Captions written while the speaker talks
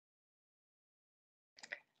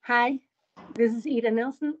Hi, this is Ida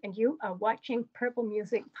Nielsen, and you are watching Purple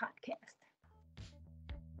Music Podcast.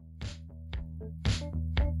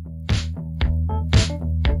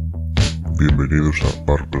 Bienvenidos a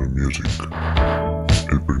Purple Music,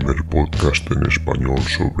 el primer podcast en español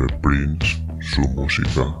sobre Prince, su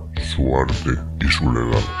música, su arte y su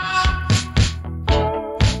legado.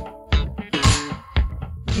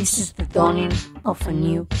 This is the dawning of a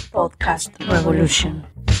new podcast revolution.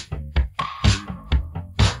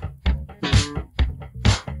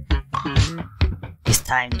 It's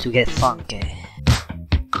time to get funky.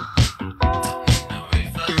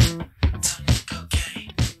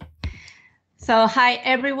 So hi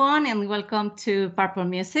everyone and welcome to Purple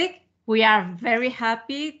Music. We are very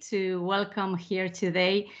happy to welcome here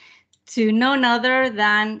today to none other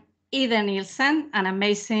than Ida Nielsen, an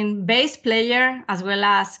amazing bass player as well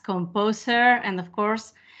as composer and of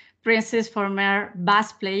course Prince's former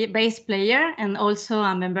bass player and also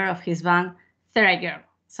a member of his band 3RDEYEGIRL.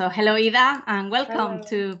 So hello Ida and welcome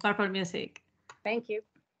to Purple Music. Thank you.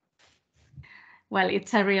 Well,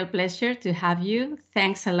 it's a real pleasure to have you.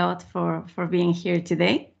 Thanks a lot for being here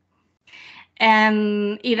today.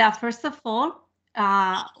 And Ida, first of all,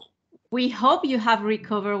 we hope you have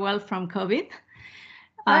recovered well from COVID.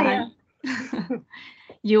 Yeah.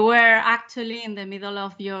 You were actually in the middle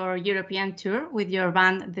of your European tour with your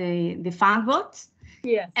band, the Funkboats.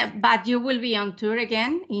 Yes. But you will be on tour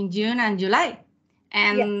again in June and July.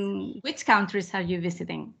 And Yes. Which countries are you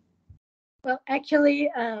visiting? Well, actually,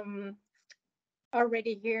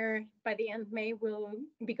 already here by the end of May, we'll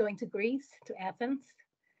be going to Greece, to Athens.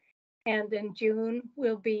 And in June,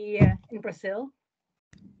 we'll be in Brazil.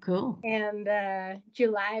 Cool. And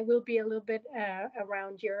July, we'll be a little bit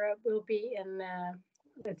around Europe. We'll be in,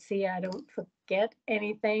 let's see, I don't forget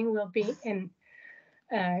anything. We'll be in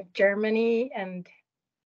Germany and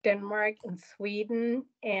Denmark and Sweden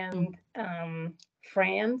and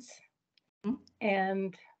France.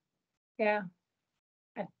 And yeah.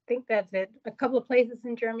 I think that's it. A couple of places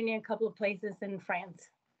in Germany, a couple of places in France.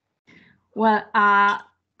 Well,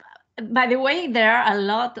 by the way, there are a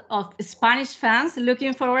lot of Spanish fans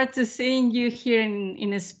looking forward to seeing you here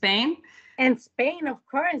in Spain. And Spain, of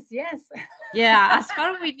course, yes. Yeah, as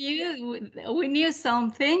far as we knew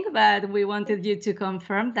something, but we wanted you to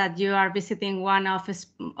confirm that you are visiting one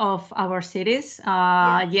of our cities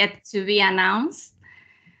Yes. yet to be announced.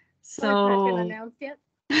 So it's not been announced yet.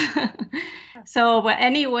 So but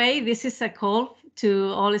anyway, this is a call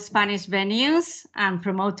to all Spanish venues and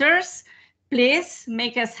promoters. Please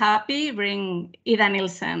make us happy. Bring Ida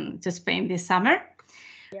Nielsen to Spain this summer.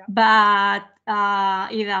 Yeah. But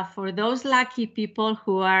Ida, for those lucky people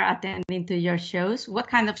who are attending to your shows, what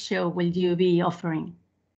kind of show will you be offering?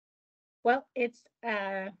 Well, it's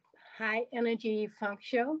a high energy funk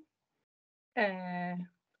show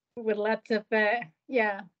with lots of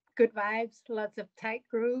good vibes, lots of tight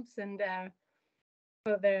grooves, and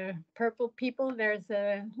for the purple people, there's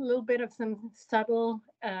a little bit of some subtle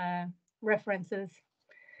references,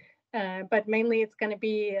 but mainly it's going to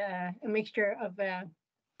be a mixture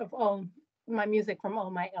of all my music from all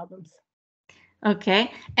my albums.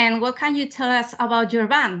 Okay, and what can you tell us about your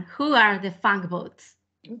band? Who are the Funkboats?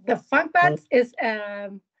 The Funkboats is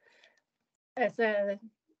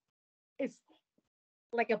it's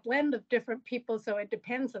like a blend of different people, so it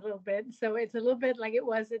depends a little bit. So it's a little bit like it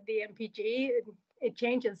was at the MPG. It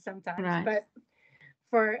changes sometimes, right. But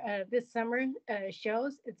for this summer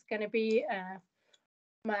shows, it's going to be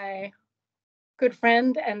my good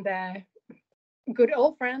friend and good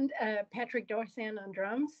old friend Patrick Dorsan on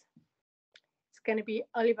drums. It's going to be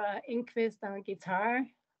Oliver Inquist on guitar,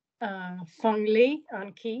 Fong Lee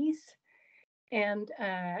on keys, and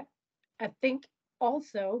I think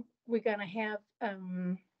also we're going to have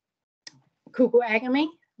Kuku Agami,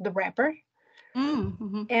 the rapper.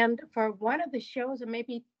 Mm-hmm. And for one of the shows, or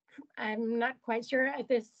maybe I'm not quite sure,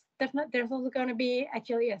 there's also going to be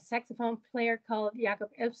actually a saxophone player called Jakob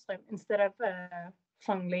Elfström instead of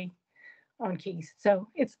Fong Lee on keys. So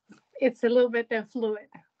it's a little bit fluid.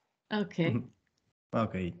 Okay.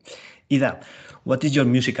 Okay. Ida, what is your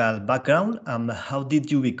musical background and how did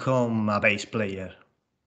you become a bass player?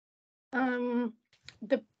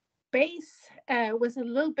 The bass was a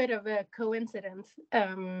little bit of a coincidence.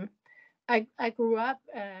 I grew up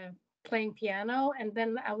playing piano, and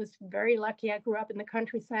then I was very lucky. I grew up in the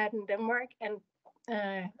countryside in Denmark, and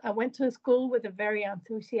I went to a school with a very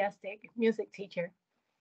enthusiastic music teacher.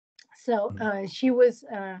 So she was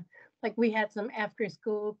like, we had some after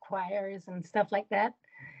school choirs and stuff like that.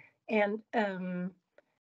 And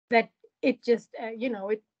that it just,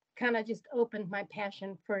 it kind of just opened my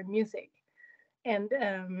passion for music. And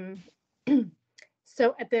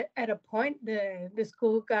So at a point, the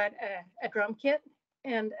school got a drum kit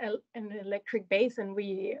and an electric bass, and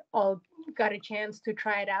we all got a chance to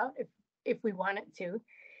try it out if we wanted to.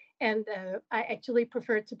 And I actually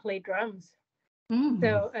preferred to play drums.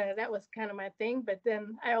 So that was kind of my thing. But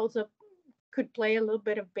then I also could play a little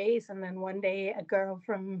bit of bass. And then one day, a girl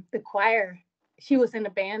from the choir, she was in a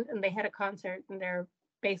band and they had a concert, and their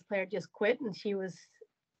bass player just quit. And she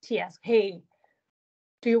asked, "Hey,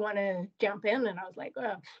 do you want to jump in?" And I was like,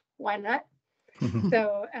 "Oh, why not?"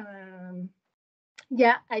 So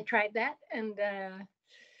yeah, I tried that, and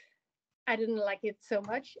I didn't like it so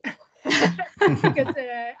much because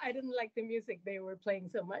I didn't like the music they were playing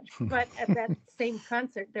so much. But at that same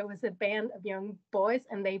concert, there was a band of young boys,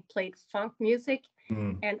 and they played funk music,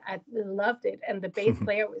 and I loved it. And the bass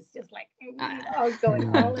player was just like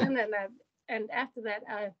going all in. And after that,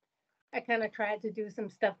 I kind of tried to do some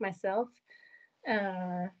stuff myself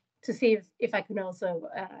to see if I could also,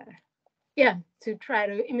 to try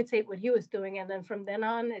to imitate what he was doing. And then from then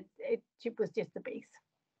on, it was just the bass.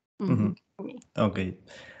 For me. Okay.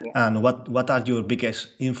 Yeah. And what are your biggest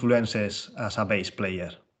influences as a bass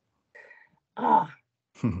player? Oh,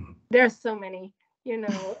 there's so many.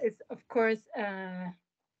 It's of course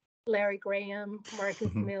Larry Graham,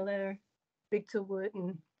 Marcus Miller, Victor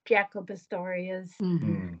Wooten, Jaco Pastorius,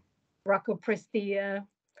 Rocco Prestia,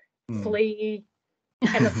 Flea,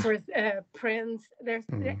 and of course Prince.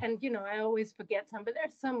 And I always forget some, but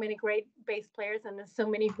there's so many great bass players, and there's so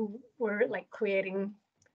many who were like creating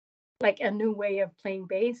like a new way of playing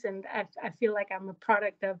bass. And I feel like I'm a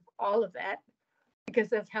product of all of that, because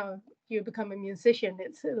that's how you become a musician.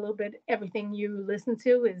 It's a little bit everything you listen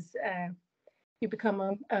to is you become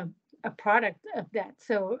a product of that.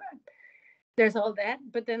 So there's all that,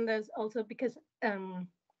 but then there's also because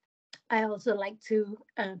I also like to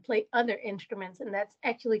play other instruments, and that's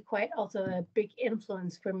actually quite also a big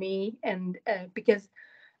influence for me. And because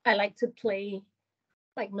I like to play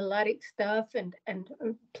like melodic stuff and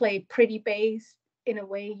play pretty bass in a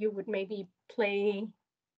way you would maybe play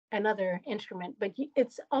another instrument, but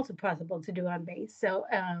it's also possible to do on bass. So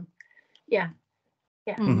yeah.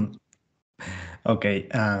 Okay,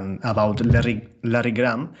 and about Larry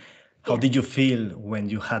Graham, how did you feel when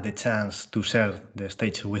you had the chance to share the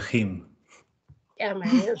stage with him? Yeah,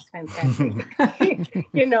 man, it was fantastic.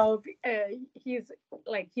 He's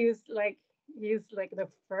like the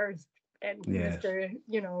first, and Mr.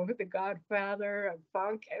 The Godfather of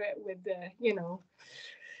funk with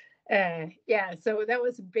so that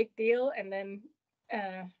was a big deal. And then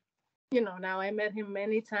now I met him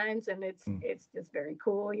many times, and it's just very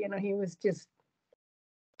cool. He was just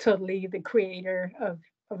totally the creator of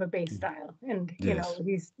a bass style, and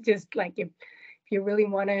he's just like, if you really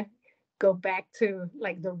want to go back to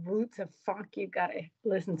like the roots of funk, you gotta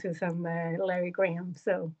listen to some Larry Graham.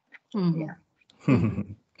 So yeah.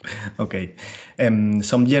 Okay.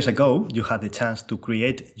 Some years ago, you had the chance to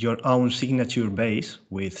create your own signature bass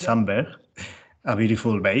with Saiber, a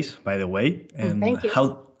beautiful bass, by the way. Thank you.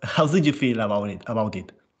 How did you feel about it?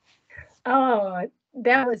 Oh,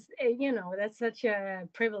 that was that's such a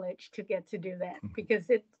privilege to get to do that, because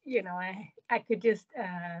it I could just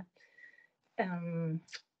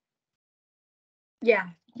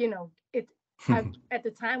at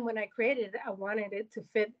the time when I created it, I wanted it to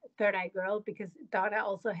fit 3RDEYEGIRL, because Donna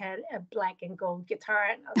also had a black and gold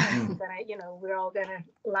guitar, and I was gonna, we're all gonna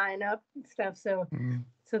line up and stuff. So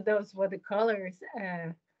those were the colors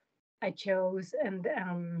I chose, and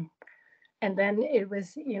then it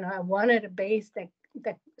was, I wanted a bass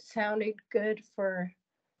that sounded good for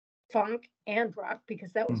funk and rock,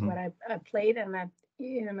 because that was what I played, and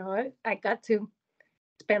I got to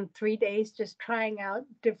spend 3 days just trying out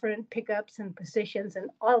different pickups and positions and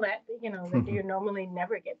all that, that you normally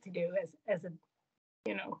never get to do as a,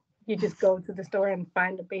 you just go to the store and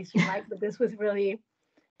find a bass you like. But this was really,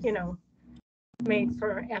 made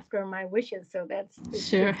for after my wishes. So it's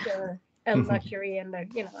sure. just a luxury, and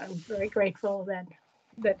I'm very grateful that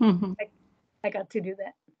I got to do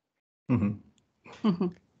that.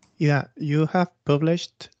 Yeah, you have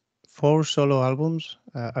published 4 solo albums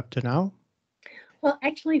up to now. Well,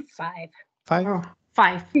 actually 5. 5? Oh,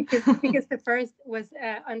 5. because the first was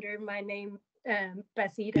under my name,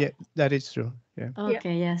 Basida. Yeah, that is true. Yeah.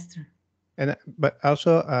 Okay, yes, true. And but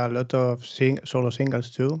also a lot of solo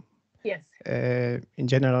singles too. Yes. In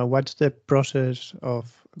general, what's the process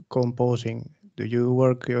of composing? Do you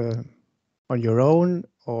work on your own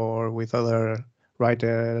or with other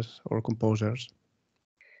writers or composers?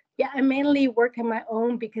 Yeah, I mainly work on my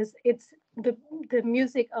own, because it's the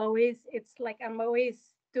music always, it's like I'm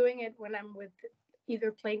always doing it when I'm with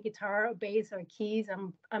either playing guitar or bass or keys.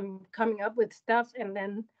 I'm coming up with stuff, and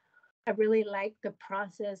then I really like the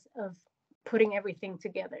process of putting everything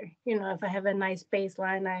together. If I have a nice bass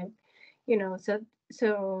line,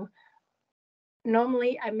 so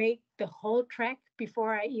normally I make the whole track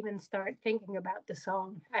before I even start thinking about the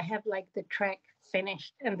song. I have like the track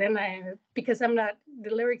finished, and then because the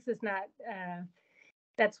lyrics is not,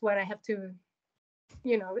 that's what I have to,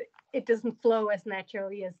 it doesn't flow as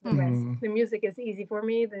naturally as the rest. The music is easy for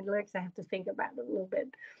me. The lyrics I have to think about a little bit,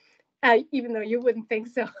 even though you wouldn't think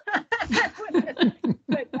so.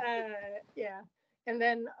 But yeah. And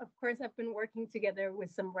then, of course, I've been working together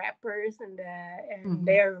with some rappers, and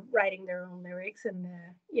they're writing their own lyrics, and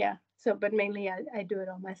yeah. So, but mainly I do it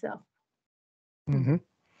all myself.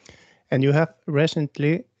 And you have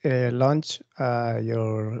recently launched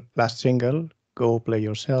your last single, "Go Play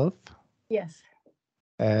Yourself." Yes.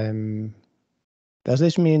 Does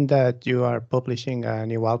this mean that you are publishing a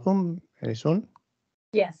new album very soon?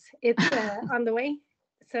 Yes, it's on the way.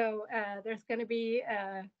 So there's going to be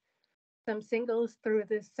some singles through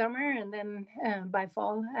this summer, and then by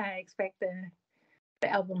fall I expect the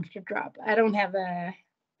album to drop. I don't have a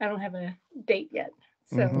date yet,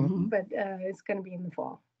 so but it's going to be in the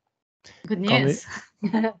fall. Good news.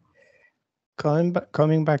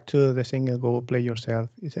 Coming back to the single "Go Play Yourself,"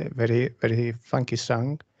 it's a very, very funky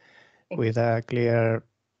song with a clear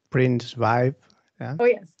Prince vibe. Yeah? Oh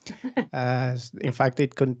yes. In fact,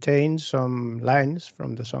 it contains some lines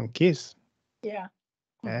from the song "Kiss." Yeah.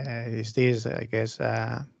 Is this, I guess,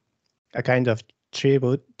 a kind of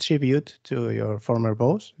tribute to your former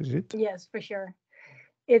boss? Is it? Yes, for sure.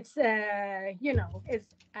 It's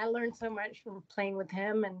I learned so much from playing with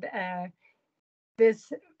him, and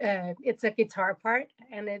it's a guitar part,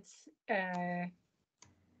 and it's I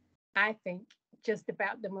think just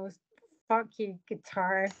about the most funky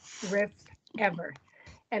guitar riff ever.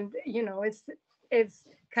 And it's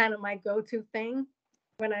kind of my go-to thing.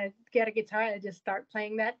 When I get a guitar, I just start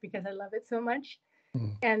playing that because I love it so much.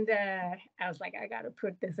 And I was like, I got to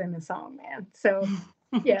put this in a song, man. So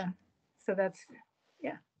yeah, so that's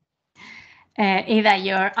Ida,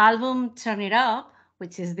 your album "Turn It Up,"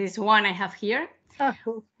 which is this one I have here,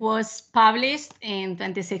 was published in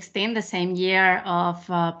 2016, the same year of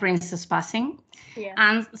Prince's passing. Yeah.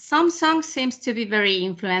 And some songs seems to be very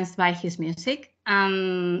influenced by his music.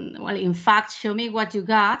 Well, in fact, "Show Me What You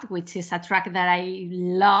Got," which is a track that I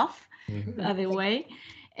love, by the way,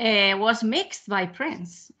 was mixed by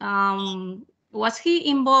Prince. Was he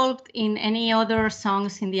involved in any other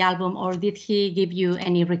songs in the album, or did he give you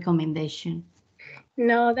any recommendation?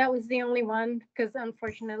 No, that was the only one, because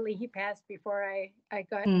unfortunately he passed before I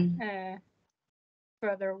got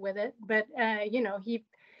further with it. But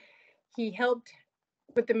he helped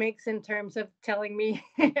with the mix in terms of telling me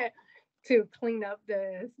to clean up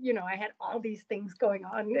I had all these things going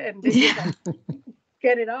on, and like,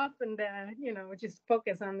 get it off and just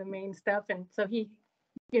focus on the main stuff. And so he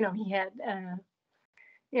had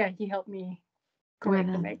he helped me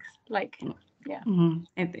correct the mix, like. Yeah.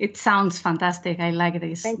 It sounds fantastic. I like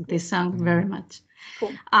this song very much.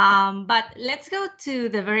 Cool. But let's go to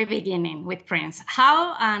the very beginning with Prince.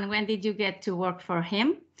 How and when did you get to work for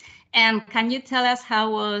him? And can you tell us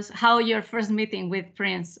how your first meeting with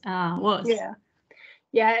Prince was?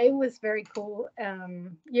 Yeah, it was very cool.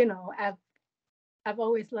 I've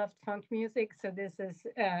always loved funk music, so this is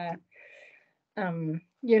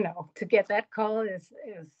to get that call is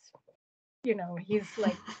he's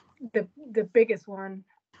like the biggest one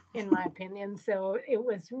in my opinion. So it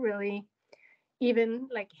was really, even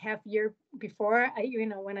like half year before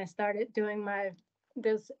when I started doing my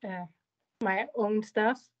own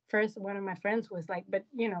stuff, first one of my friends was like, but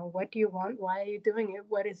what do you want? Why are you doing it?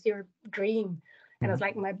 What is your dream? And I was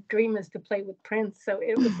like, my dream is to play with Prince. So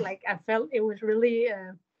it was like, I felt it was really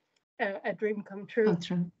a dream come true.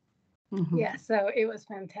 Yeah, so it was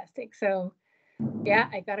fantastic. So yeah,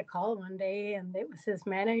 I got a call one day, and it was his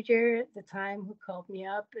manager at the time who called me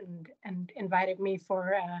up and invited me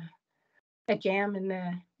for a jam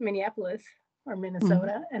in Minneapolis or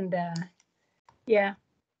Minnesota. And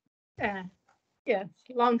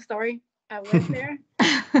long story. I went there,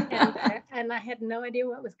 and I had no idea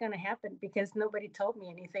what was going to happen because nobody told me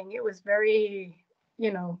anything. It was very,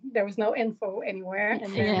 there was no info anywhere.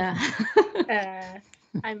 And then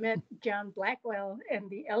I met John Blackwell in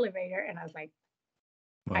the elevator, and I was like,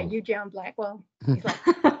 "Are you John Blackwell?" He's like,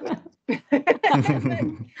 "Yeah."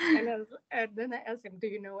 and then I asked him, "Do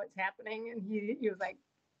you know what's happening?" And he was like,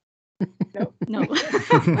 No.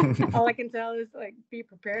 All I can tell is like, be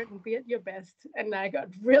prepared and be at your best. And I got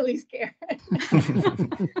really scared.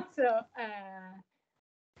 So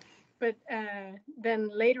but then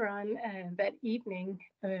later on that evening,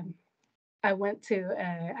 I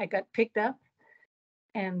got picked up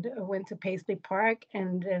and went to Paisley Park,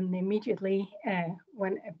 and then immediately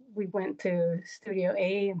when we went to Studio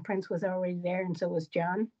A, and Prince was already there, and so was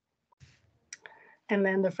John. And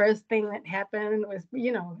then the first thing that happened was,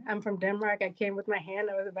 I'm from Denmark. I came with my hand.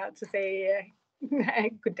 I was about to say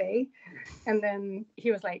good day. And then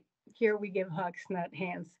he was like, here we give hugs, not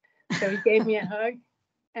hands. So he gave me a hug,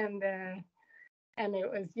 and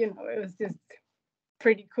it was, it was just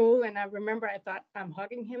pretty cool. And I remember I thought, I'm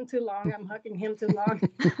hugging him too long.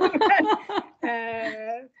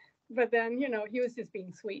 But then, he was just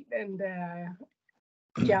being sweet. And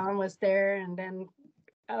John was there. And then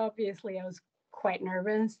obviously I was quite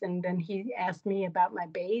nervous. And then he asked me about my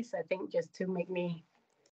bass, I think just to make me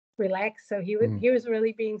relax. So he was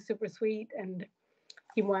really being super sweet, and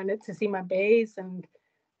he wanted to see my bass, and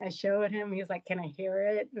I showed him. He was like, can I hear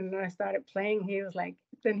it? And when I started playing, he was like,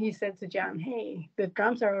 then he said to John, hey, the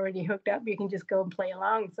drums are already hooked up. You can just go and play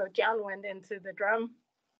along. So John went into the drum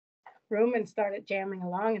room and started jamming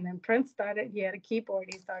along. And then Prince he had a keyboard.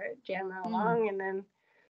 He started jamming along. And then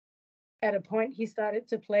at a point, he started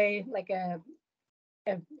to play like a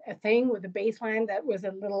thing with a bass line that was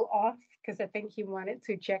a little off, because I think he wanted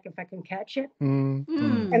to check if I can catch it. And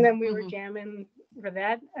then we were jamming for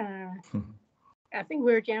that. I think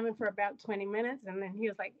we were jamming for about 20 minutes, and then he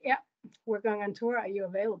was like, yeah, we're going on tour. Are you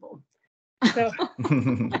available? So,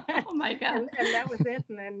 oh my God. And that was it.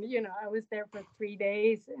 And then, I was there for 3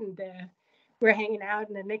 days, and we were hanging out.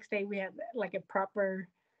 And the next day we had like a proper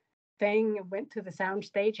thing, and went to the sound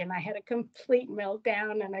stage, and I had a complete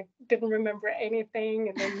meltdown, and I didn't remember anything.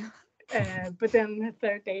 And then, but then the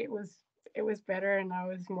third day it was better, and I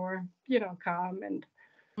was more, calm, and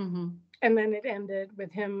and then it ended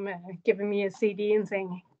with him giving me a CD and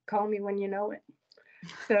saying, call me when you know it.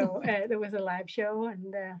 So there was a live show,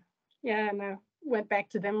 and and I went back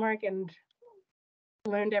to Denmark and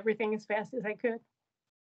learned everything as fast as I could,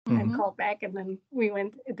 and called back. And then we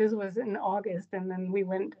went, this was in August, and then we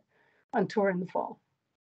went on tour in the fall.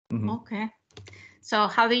 Okay. So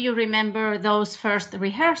how do you remember those first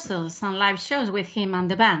rehearsals and live shows with him and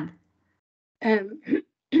the band?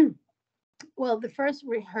 Well, the first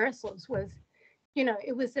rehearsals was,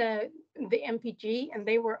 it was the MPG, and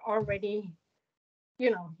they were already,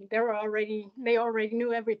 they already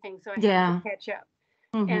knew everything. So I had to catch up.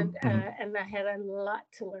 And I had a lot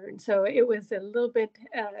to learn. So it was a little bit,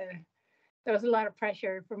 there was a lot of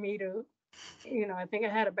pressure for me to, I think I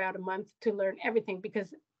had about a month to learn everything,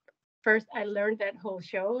 because first I learned that whole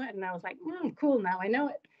show, and I was like, cool, now I know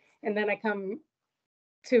it. And then I come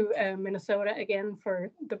to Minnesota again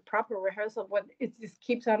for the proper rehearsal. It just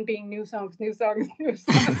keeps on being new songs. And I was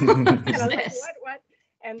like, what?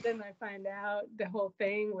 And then I find out the whole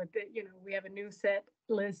thing with the, we have a new set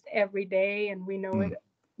list every day, and we know it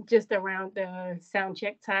just around the sound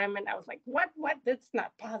check time. And I was like, what? That's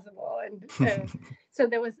not possible. And so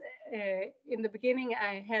there was, in the beginning,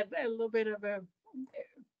 I had a little bit of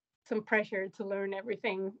some pressure to learn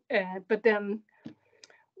everything. But then,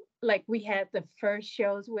 like, we had the first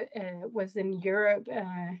shows was in Europe.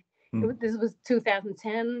 This was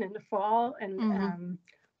 2010 in the fall, and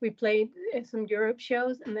we played some Europe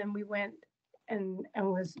shows, and then we went and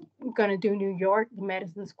was going to do New York, the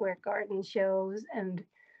Madison Square Garden shows, and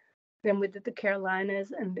then we did the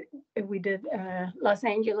Carolinas, and we did Los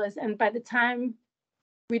Angeles. And by the time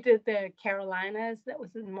we did the Carolinas, that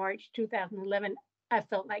was in March 2011, I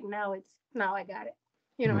felt like now I got it.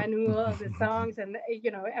 I knew all the songs, and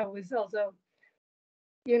I was also,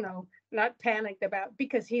 not panicked about,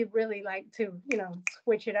 because he really liked to,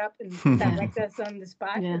 switch it up and direct us on the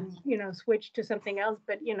spot, and switch to something else.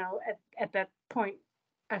 But at that point,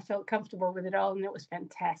 I felt comfortable with it all, and it was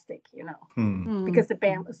fantastic, because the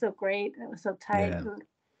band was so great, and it was so tight.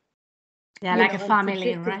 Yeah, like a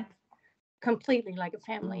family, right? Completely like a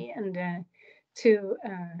family, and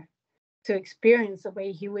to experience the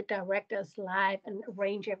way he would direct us live and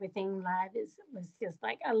arrange everything live was just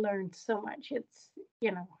like, I learned so much. It's,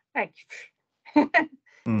 like,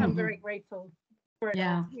 I'm very grateful for it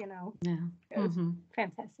all, It was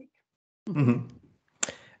fantastic.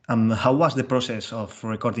 How was the process of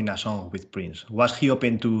recording a song with Prince? Was he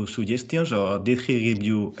open to suggestions, or did he give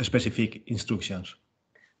you specific instructions?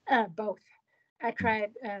 Both. I tried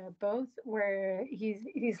both, where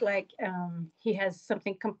he's like, he has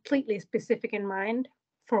something completely specific in mind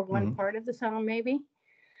for one part of the song, maybe.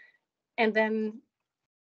 And then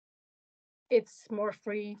it's more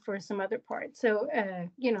free for some other parts. So,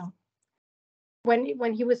 when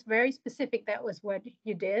he was very specific, that was what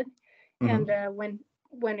you did. And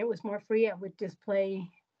when it was more free, I would just play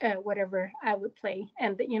whatever I would play,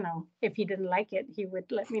 and if he didn't like it, he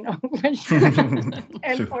would let me know. And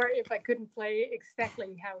Sure. or if I couldn't play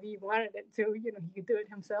exactly how he wanted it to, he could do it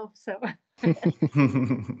himself. So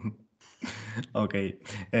Okay.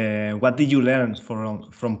 What did you learn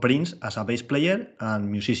from Prince as a bass player and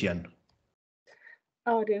musician?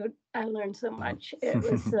 oh dude, I learned so much. It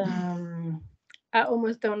was I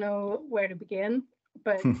almost don't know where to begin,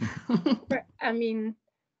 but I mean,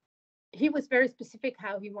 he was very specific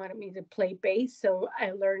how he wanted me to play bass, so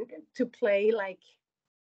I learned to play like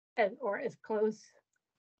as close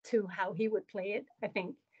to how he would play it. I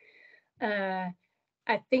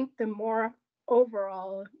think the more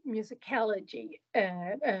overall musicality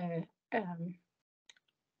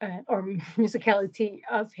or musicality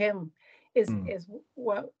of him is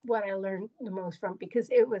what I learned the most from, because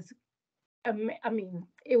it was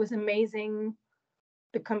it was amazing,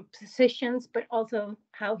 the compositions, but also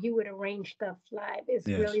how he would arrange stuff live is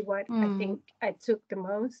Yes. really what I think I took the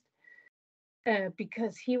most,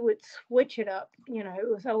 because he would switch it up. It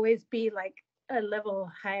was always be like a level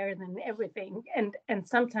higher than everything, and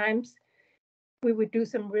sometimes we would do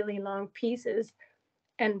some really long pieces,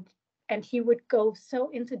 and he would go so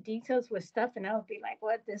into details with stuff, and I would be like,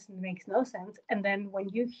 what, this makes no sense. And then when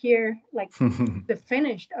you hear like the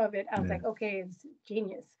finished of it, I was like, okay, it's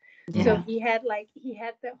genius. Yeah. So he had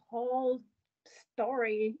the whole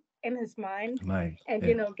story in his mind, and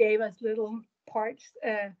gave us little parts,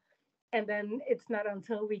 and then it's not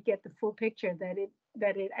until we get the full picture that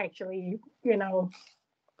it actually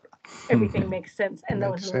everything makes sense. And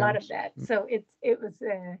there was a lot of that. So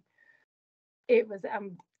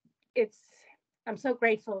I'm so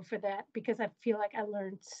grateful for that, because I feel like I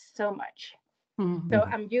learned so much. So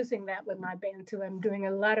I'm using that with my band too. I'm doing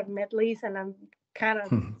a lot of medleys, and I'm kind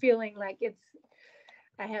of feeling like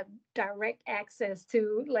I have direct access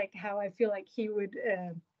to like how I feel like he would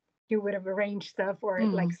have arranged stuff, or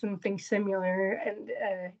like something similar, and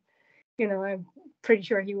I'm pretty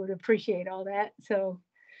sure he would appreciate all that. So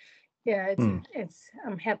yeah,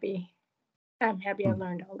 I'm happy I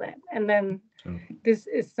learned all that. And then this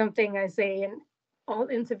is something I say in all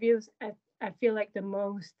interviews. I feel like the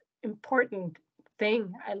most important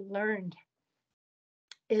thing I learned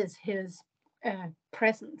is his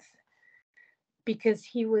presence, because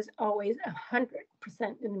he was always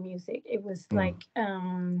 100% in the music. It was like,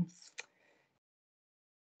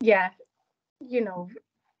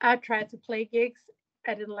 I tried to play gigs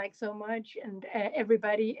I didn't like so much, and every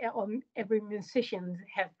musician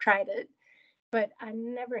have tried it, but I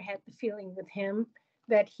never had the feeling with him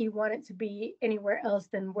that he wanted to be anywhere else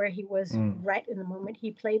than where he was right in the moment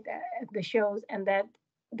he played the shows, and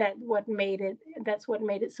that's what made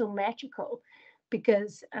it so magical,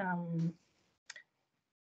 because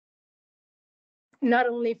not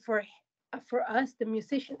only for us, the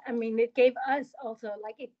musician, it gave us also,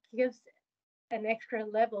 like, it gives an extra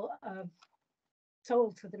level of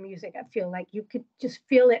soul to the music. I feel like you could just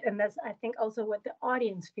feel it, and that's, I think, also what the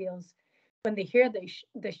audience feels when they hear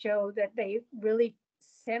the show, that they really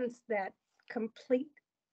sense that complete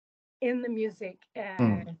in the music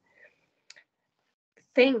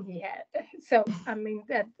thing he had. So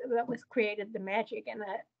that was created the magic, and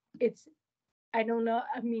I don't know,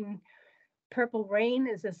 Purple Rain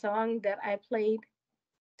is a song that I played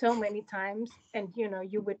so many times, and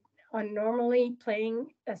you would, on normally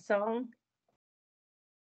playing a song,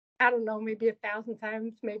 I don't know, maybe 1,000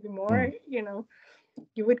 times, maybe more,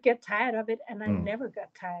 you would get tired of it, and I never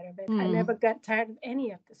got tired of it. I never got tired of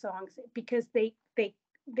any of the songs, because they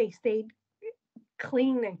stayed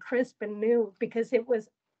clean and crisp and new, because it was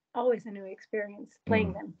always a new experience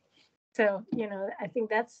playing them. So I think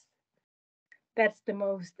that's the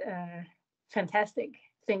most fantastic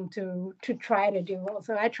thing to try to do.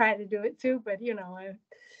 Also, I try to do it too, but it's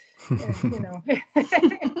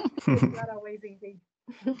not always easy.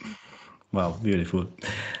 Wow, beautiful.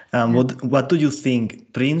 What do you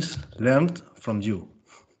think Prince learned from you?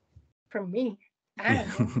 From me? I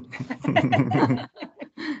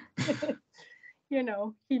don't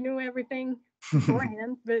know. He knew everything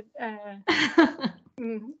beforehand, but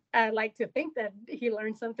I like to think that he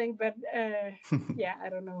learned something, but yeah, I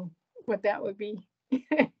don't know what that would be.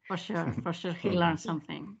 For sure, he learned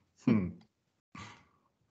something.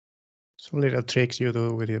 Some little tricks you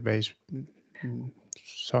do with your bass,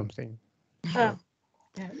 something.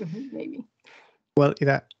 Maybe. Well,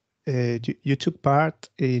 Ida, you took part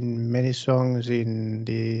in many songs in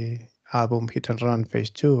the album Hit and Run Phase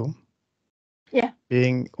 2. Yeah.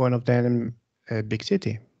 Being one of them, Big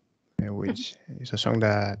City, which is a song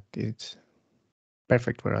that it's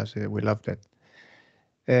perfect for us. We loved it.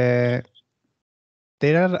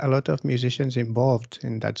 there are a lot of musicians involved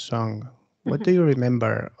in that song. What do you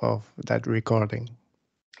remember of that recording?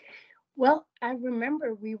 Well, I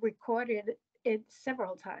remember we recorded it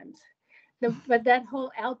several times. But that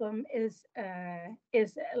whole album is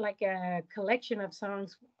like a collection of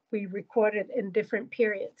songs we recorded in different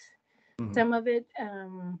periods. Some of it,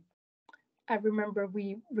 I remember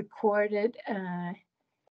we recorded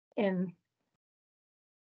in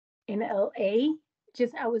LA.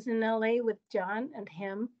 I was in LA with John and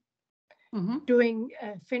him doing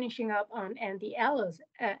finishing up on Andy Allo's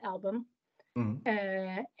album,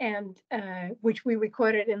 and which we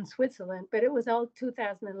recorded in Switzerland. But it was all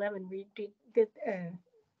 2011. We did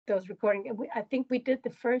those recordings. I think we did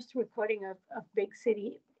the first recording of Big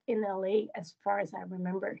City in LA, as far as I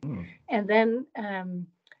remember. And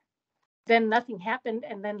then nothing happened.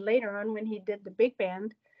 And then later on, when he did the big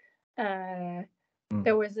band,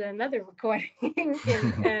 there was another recording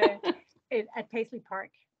at Paisley Park.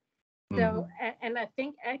 So, and I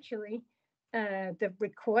think actually the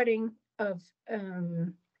recording of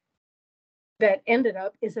that ended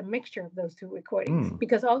up is a mixture of those two recordings,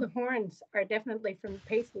 because all the horns are definitely from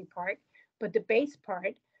Paisley Park, but the bass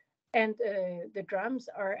part and the drums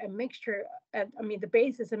are a mixture. The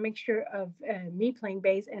bass is a mixture of me playing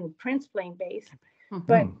bass and Prince playing bass.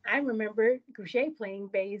 But I remember Goucher playing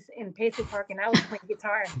bass in Paisley Park, and I was playing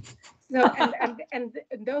guitar. So and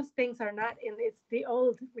those things are not in. It's the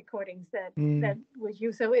old recordings that was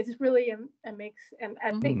used. So it's really a mix. And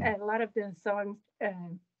I think a lot of the songs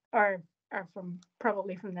are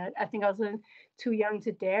probably from that. I think also Too Young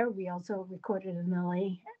to Dare. We also recorded in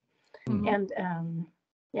LA, and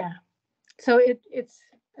yeah. So it's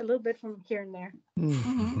a little bit from here and there.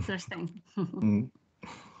 Interesting.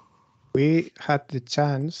 We had the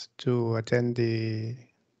chance to attend the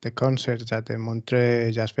concerts at the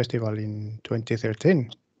Montreux Jazz Festival in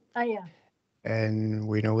 2013. Oh, yeah. And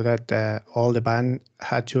we know that all the band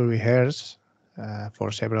had to rehearse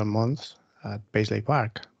for several months at Paisley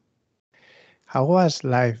Park. How was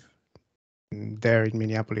life there in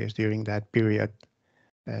Minneapolis during that period,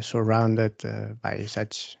 surrounded by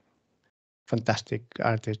such fantastic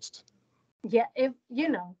artists? Yeah,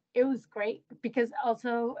 it was great, because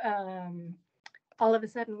also all of a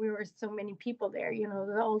sudden we were so many people there.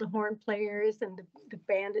 All the horn players, and the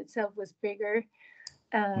band itself was bigger.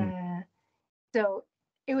 So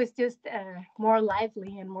it was just more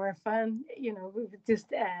lively and more fun. We were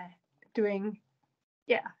just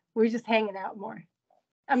we were just hanging out more.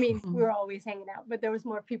 I mean, we were always hanging out, but there was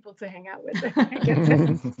more people to hang out with. I guess.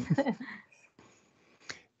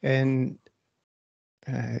 And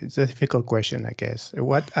it's a difficult question, I guess.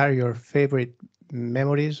 What are your favorite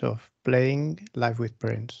memories of playing live with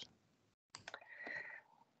Prince?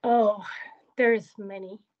 Oh, there's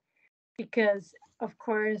many, because of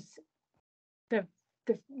course the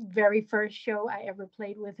very first show I ever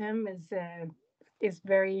played with him is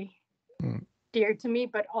very dear to me,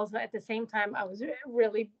 but also at the same time I was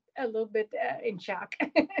really a little bit in shock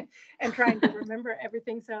and trying to remember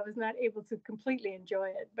everything, so I was not able to completely enjoy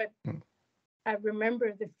it. But I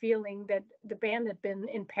remember the feeling that the band had been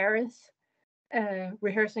in Paris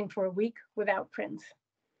rehearsing for a week without Prince.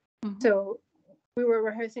 So we were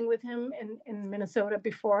rehearsing with him in Minnesota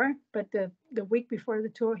before, but the week before the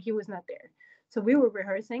tour, he was not there. So we were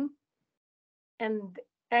rehearsing. And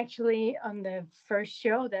actually on the first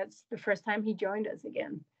show, that's the first time he joined us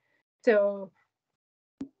again. So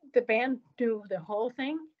the band knew the whole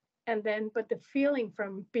thing. But the feeling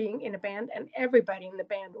from being in a band, and everybody in the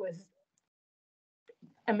band was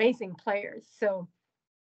amazing players. So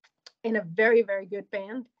in a very, very good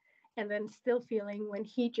band. And then still feeling when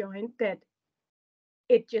he joined that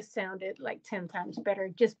it just sounded like 10 times better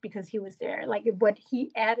just because he was there. Like what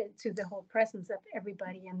he added to the whole presence of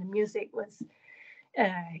everybody, and the music was,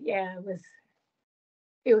 it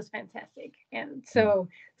was fantastic. And so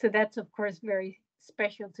that's of course very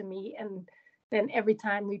special to me. And then every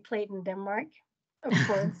time we played in Denmark, of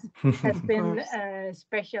course, has been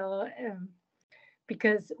special,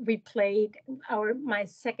 because we played my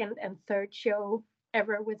second and third show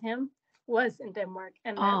ever with him was in Denmark,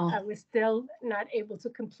 and I was still not able to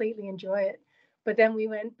completely enjoy it. But then we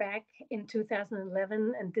went back in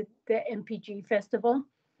 2011 and did the MPG festival,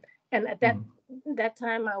 and at that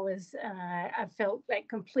time I felt like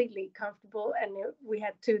completely comfortable, and we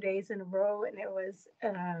had 2 days in a row, and it was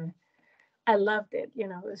I loved it. It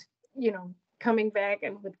was coming back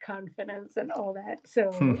and with confidence and all that.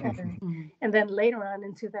 So and then later on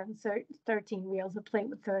in 2013 we also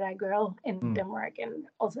played with 3RDEYEGIRL in Denmark, and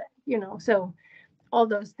also so all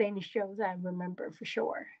those Danish shows I remember for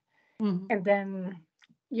sure. And then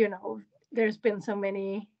there's been so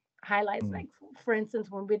many highlights. Like, for instance,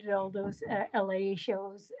 when we did all those LA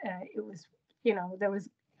shows, it was, there was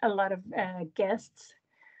a lot of guests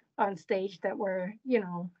on stage that were,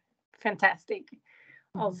 fantastic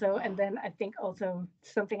also. And then I think also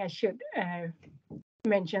something I should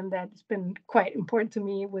mention that's been quite important to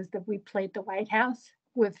me was that we played the White House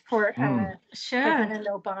for President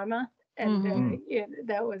Obama. And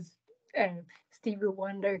that was Stevie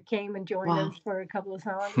Wonder came and joined us for a couple of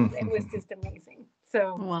songs. It was just amazing.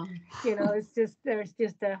 So, it's just, there's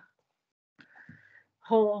just a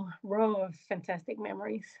whole row of fantastic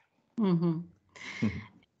memories.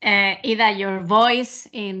 Ida, your voice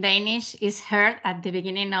in Danish is heard at the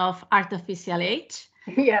beginning of Artificial Age.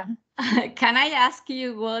 Yeah. Can I ask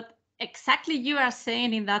you what exactly you are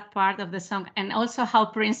saying in that part of the song, and also how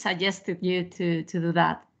Prince suggested you to do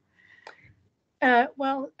that?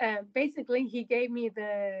 Basically, he gave me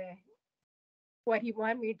what he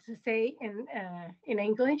wanted me to say in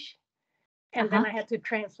English, and then I had to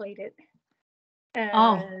translate it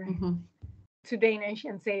to Danish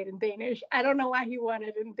and say it in Danish. I don't know why he wanted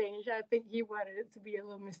it in Danish. I think he wanted it to be a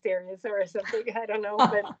little mysterious or something. I don't know,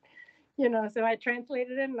 but so I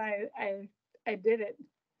translated it and I did it.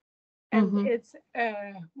 And it's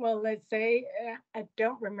let's say I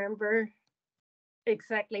don't remember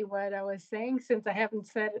exactly what I was saying since I haven't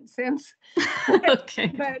said it since. Okay,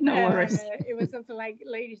 but no worries. It was something like,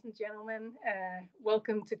 "Ladies and gentlemen,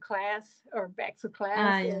 welcome to class or back to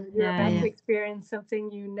class. You're about to experience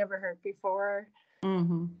something you never heard before."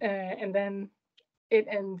 And then it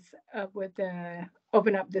ends up with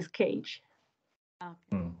 "Open up this cage."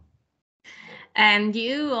 Okay. And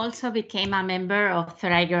you also became a member of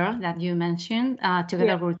 3RDEYEGIRL that you mentioned,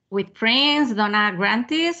 together with Prince, Donna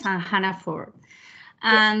Grantis, and Hannah Ford.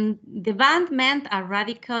 And the band meant a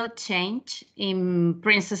radical change in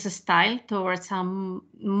Prince's style towards a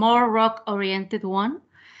more rock-oriented one.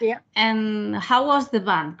 Yeah. And how was the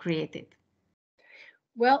band created?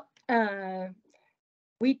 Well,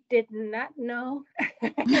 we did not know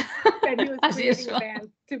that he was creating a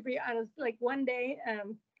band, to be honest. Like, one day,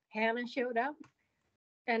 Hannah showed up,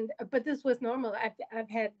 but this was normal.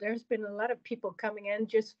 There's been a lot of people coming in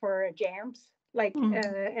just for jams, like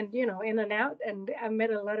and in and out, and I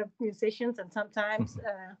met a lot of musicians, and sometimes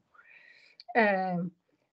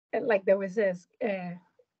like there was this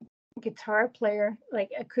guitar player,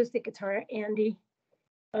 like acoustic guitar, Andy.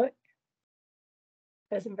 Oh,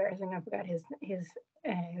 that's embarrassing. I forgot his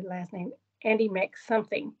last name. Andy Mex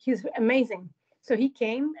something. He's amazing. So he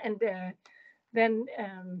came, and then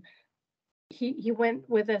he went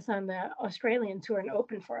with us on the Australian tour and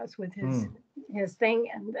opened for us with his thing.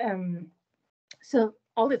 And so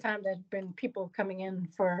all the time there's been people coming in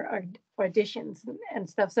for our auditions and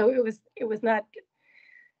stuff. So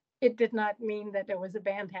it did not mean that there was a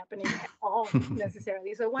band happening at all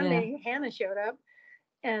necessarily. So one day Hannah showed up,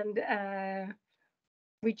 and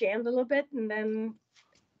we jammed a little bit, and then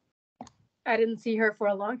I didn't see her for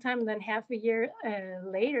a long time. And then half a year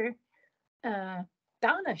later,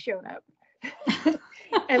 Donna showed up.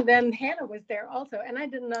 And then Hannah was there also. And I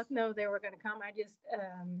did not know they were going to come.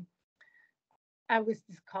 I was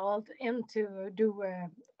just called in to do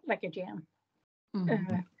like a jam.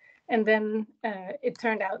 And then it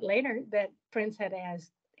turned out later that Prince had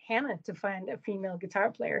asked Hannah to find a female guitar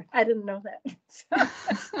player. I didn't know that.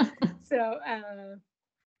 So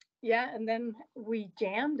and then we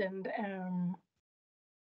jammed, and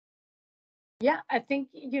I think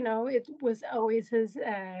it was always his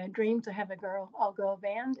dream to have a all-girl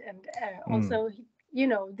band, and also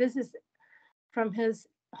this is from his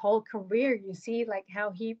whole career. You see, like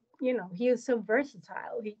how he is so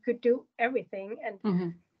versatile. He could do everything,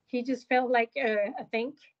 and he just felt like I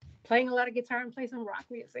think playing a lot of guitar and play some rock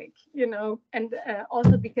music, and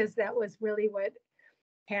also because that was really what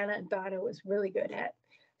Hannah and Donna was really good at.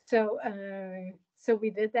 So we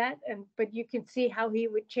did that, but you can see how he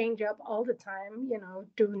would change up all the time,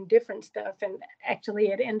 doing different stuff. And actually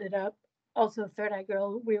it ended up also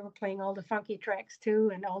 3RDEYEGIRL, we were playing all the funky tracks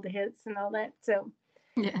too, and all the hits and all that. So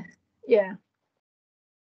yeah.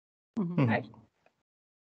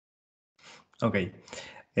 Okay.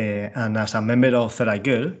 And as a member of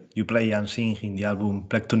 3RDEYEGIRL, you play and sing in the album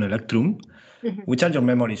Plectrum Electrum. Which are your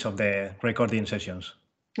memories of the recording sessions?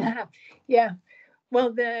 Yeah.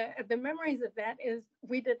 Well, the memories of that is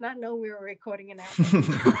we did not know we were recording an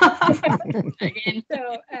album. Again.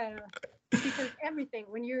 So because everything,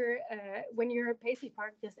 when you're at Paisley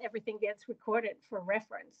Park, just everything gets recorded for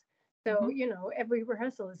reference. So every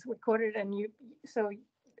rehearsal is recorded, and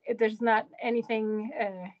there's not anything.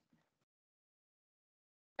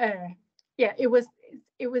 It was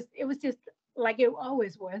just like it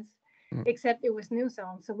always was. except it was new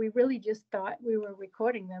songs. So we really just thought we were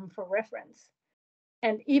recording them for reference.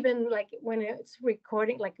 And even like when it's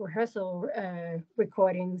recording, like rehearsal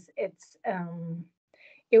recordings, it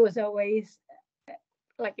was always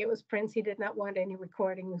like it was Prince. He did not want any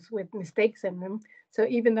recordings with mistakes in them. So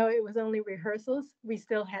even though it was only rehearsals, we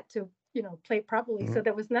still had to, play properly. So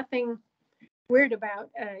there was nothing weird about,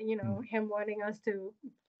 him wanting us to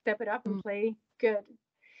step it up and play good.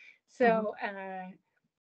 So,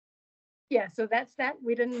 so that's that.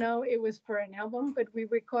 We didn't know it was for an album, but we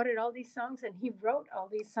recorded all these songs and he wrote all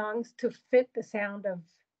these songs to fit the sound of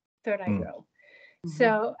Third Eye Girl.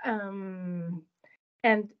 So,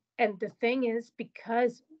 and the thing is,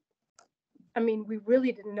 because, we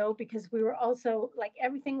really didn't know, because we were also like,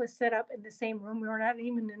 everything was set up in the same room. We were not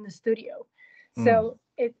even in the studio. So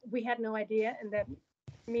we had no idea. And that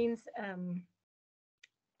means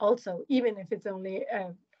also, even if it's only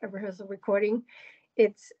a rehearsal recording,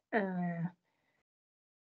 it's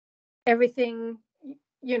everything,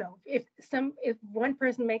 if one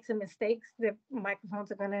person makes a mistake, the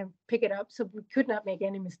microphones are going to pick it up. So we could not make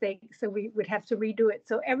any mistakes. So we would have to redo it.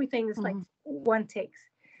 So everything is like one takes.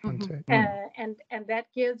 And that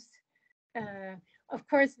gives, of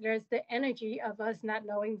course, there's the energy of us not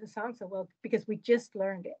knowing the song so well because we just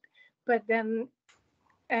learned it. But then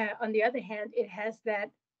on the other hand, it has that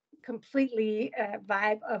completely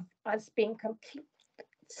vibe of us being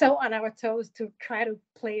so on our toes to try to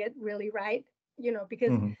play it really right,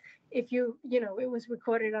 because if it was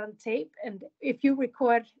recorded on tape, and if you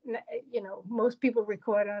record, most people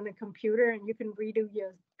record on a computer and you can redo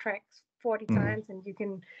your tracks 40 times, and you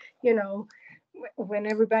can, when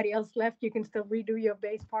everybody else left, you can still redo your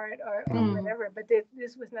bass part or whatever. But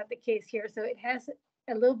this was not the case here. So it has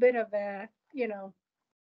a little bit of a,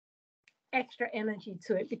 extra energy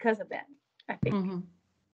to it because of that, I think.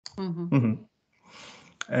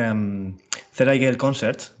 Third Eye Girl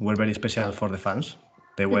concerts were very special for the fans.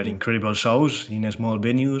 They were incredible shows in small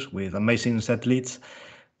venues with amazing set lists.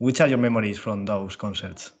 Which are your memories from those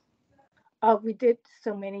concerts? Oh, we did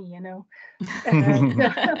so many,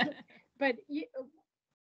 but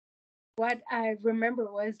what I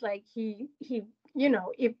remember was like he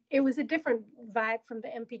it was a different vibe from the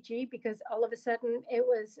MPG, because all of a sudden it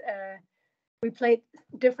was we played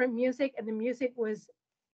different music, and the music was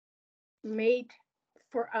made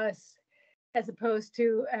for us, as opposed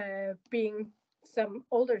to being some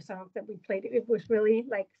older songs that we played. It was really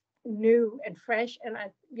like new and fresh, and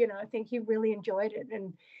I think he really enjoyed it,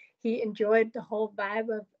 and he enjoyed the whole vibe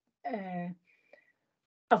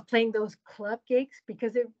of playing those club gigs,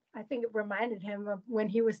 because I think it reminded him of when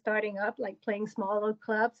he was starting up, like playing smaller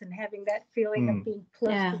clubs and having that feeling of being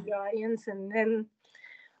close to the audience, and then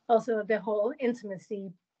also the whole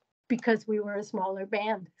intimacy, because we were a smaller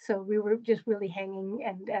band, so we were just really hanging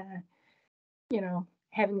and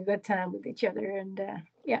having a good time with each other, and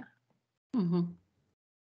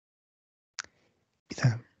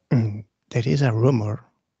There is a rumor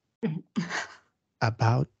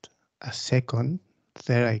about a second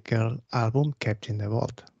Third Eye Girl album kept in the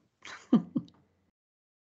vault.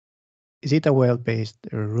 Is it a well-based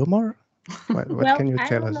rumor? What can you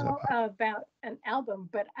tell us about? I don't know about an album,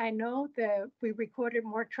 but I know that we recorded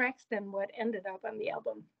more tracks than what ended up on the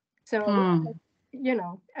album. So,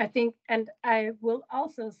 I think, and I will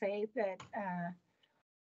also say that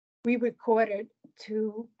we recorded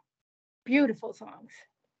 2 beautiful songs,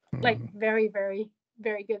 like very, very,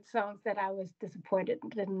 very good songs that I was disappointed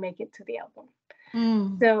didn't make it to the album.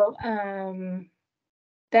 So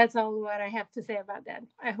that's all what I have to say about that.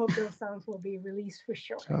 I hope those songs will be released for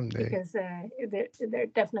sure, someday, because they're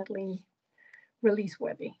definitely release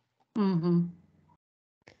worthy. And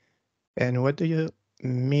what do you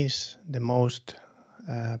miss the most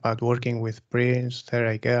about working with Prince, Third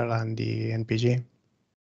Eye Girl, and the NPG?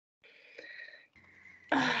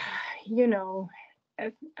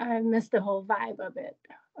 I miss the whole vibe of it,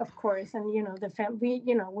 of course, and the family.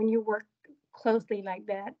 When you work closely like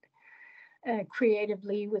that,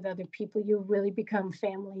 creatively with other people, you really become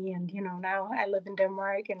family. And now I live in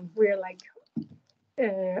Denmark, and we're like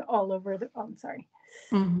all over the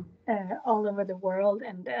all over the world,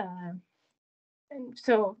 and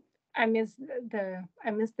so I miss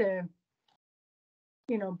the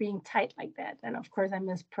being tight like that. And of course I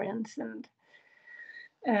miss Prince, and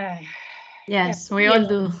yes, we all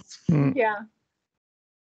do. Yeah.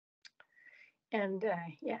 And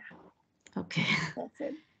okay, that's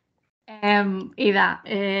it. Ida,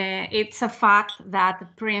 it's a fact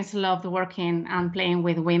that Prince loved working and playing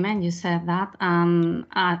with women. You said that,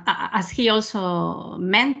 as he also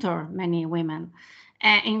mentored many women.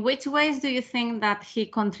 In which ways do you think that he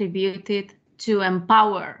contributed to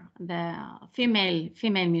empower the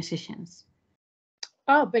female musicians?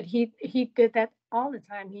 Oh, but he did that all the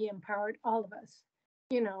time. He empowered all of us.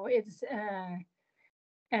 You know, it's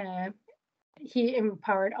he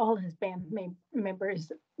empowered all his band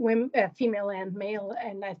members, women, female and male,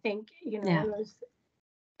 and I think, you know, Yeah. it was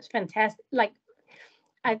fantastic. Like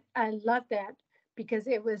I love that, because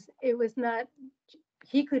it was not,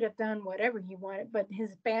 he could have done whatever he wanted, but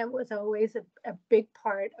his band was always a big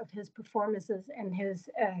part of his performances and his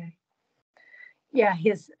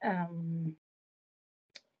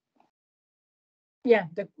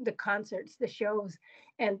the concerts, the shows.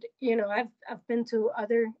 And you know, I've been to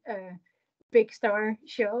other big star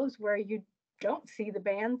shows where you don't see the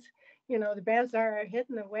bands. You know, the bands are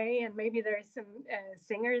hitting away, and maybe there's some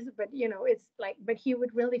singers, but you know, it's like, but he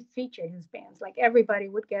would really feature his bands. Like everybody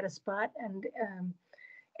would get a spot, and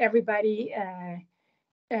everybody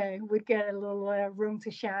would get a little room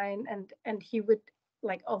to shine, and he would,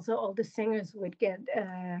 like, also all the singers would get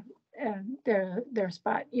their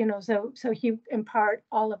spot. You know, so he empowered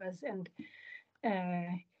all of us, and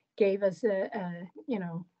gave us a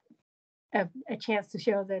chance to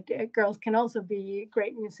show that girls can also be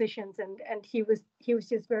great musicians, and he was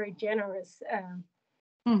just very generous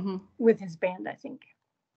with his band, I think.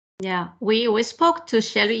 Yeah, we spoke to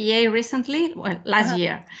Shelly Ye recently, well, last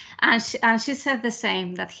year, and she said the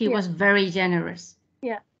same, that he was very generous.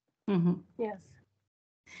 Yeah. Yes.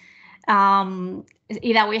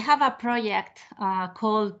 Ida, we have a project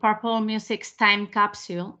called Purple Music's Time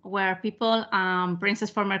Capsule, where people,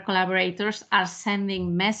 Prince's former collaborators, are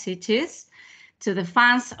sending messages to the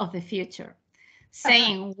fans of the future,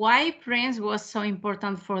 saying why Prince was so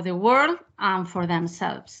important for the world and for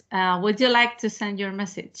themselves. Would you like to send your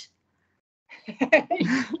message?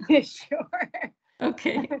 Sure.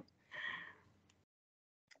 Okay.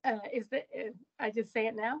 I just say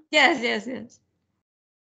it now? Yes.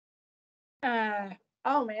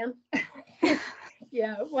 Oh man.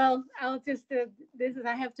 Yeah, well, I'll just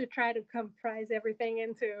I have to try to comprise everything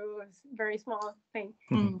into a very small thing.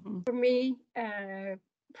 For me,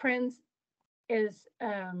 Prince is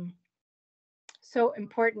so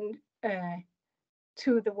important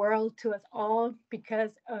to the world, to us all,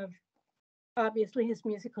 because of obviously his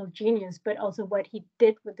musical genius, but also what he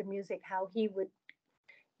did with the music, how he would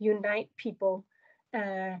unite people,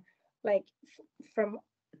 like from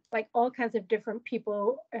like all kinds of different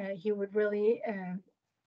people. He would really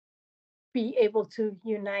be able to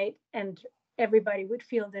unite, and everybody would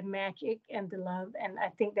feel the magic and the love. And I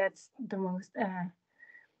think that's the most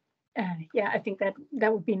I think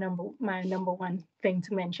that would be my number one thing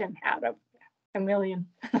to mention out of a million.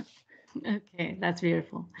 Okay, that's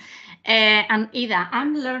beautiful. And Ida,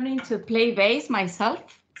 I'm learning to play bass myself.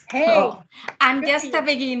 Hey, so I'm just a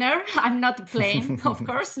beginner. I'm not playing, of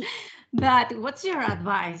course. But what's your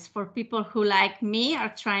advice for people who, like me,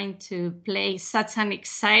 are trying to play such an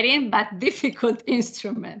exciting but difficult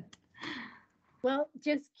instrument? Well,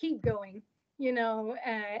 just keep going, you know,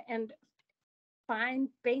 and find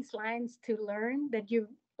bass lines to learn that you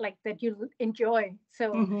like, that you enjoy.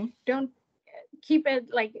 So don't keep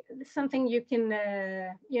it like something you can,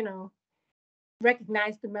 you know,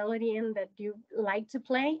 recognize the melody in, that you like to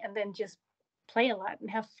play, and then just play a lot and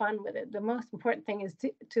have fun with it. The most important thing is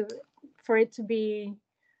for it to be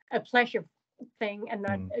a pleasure thing and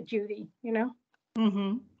not a duty, you know?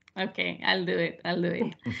 Okay, I'll do it.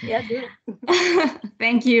 Yeah, do it.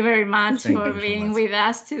 Thank you very much for being with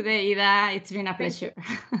us today, Ida. It's been a pleasure.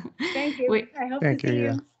 Thank you. I hope to see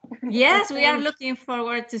you. Yes, we are looking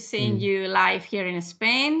forward to seeing you live here in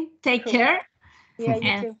Spain. Take care. Yeah,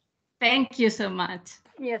 you too. Thank you so much.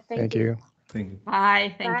 Yeah, thank you. Thank you.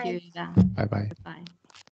 Bye. Thank you, Ida. Bye-bye. Bye.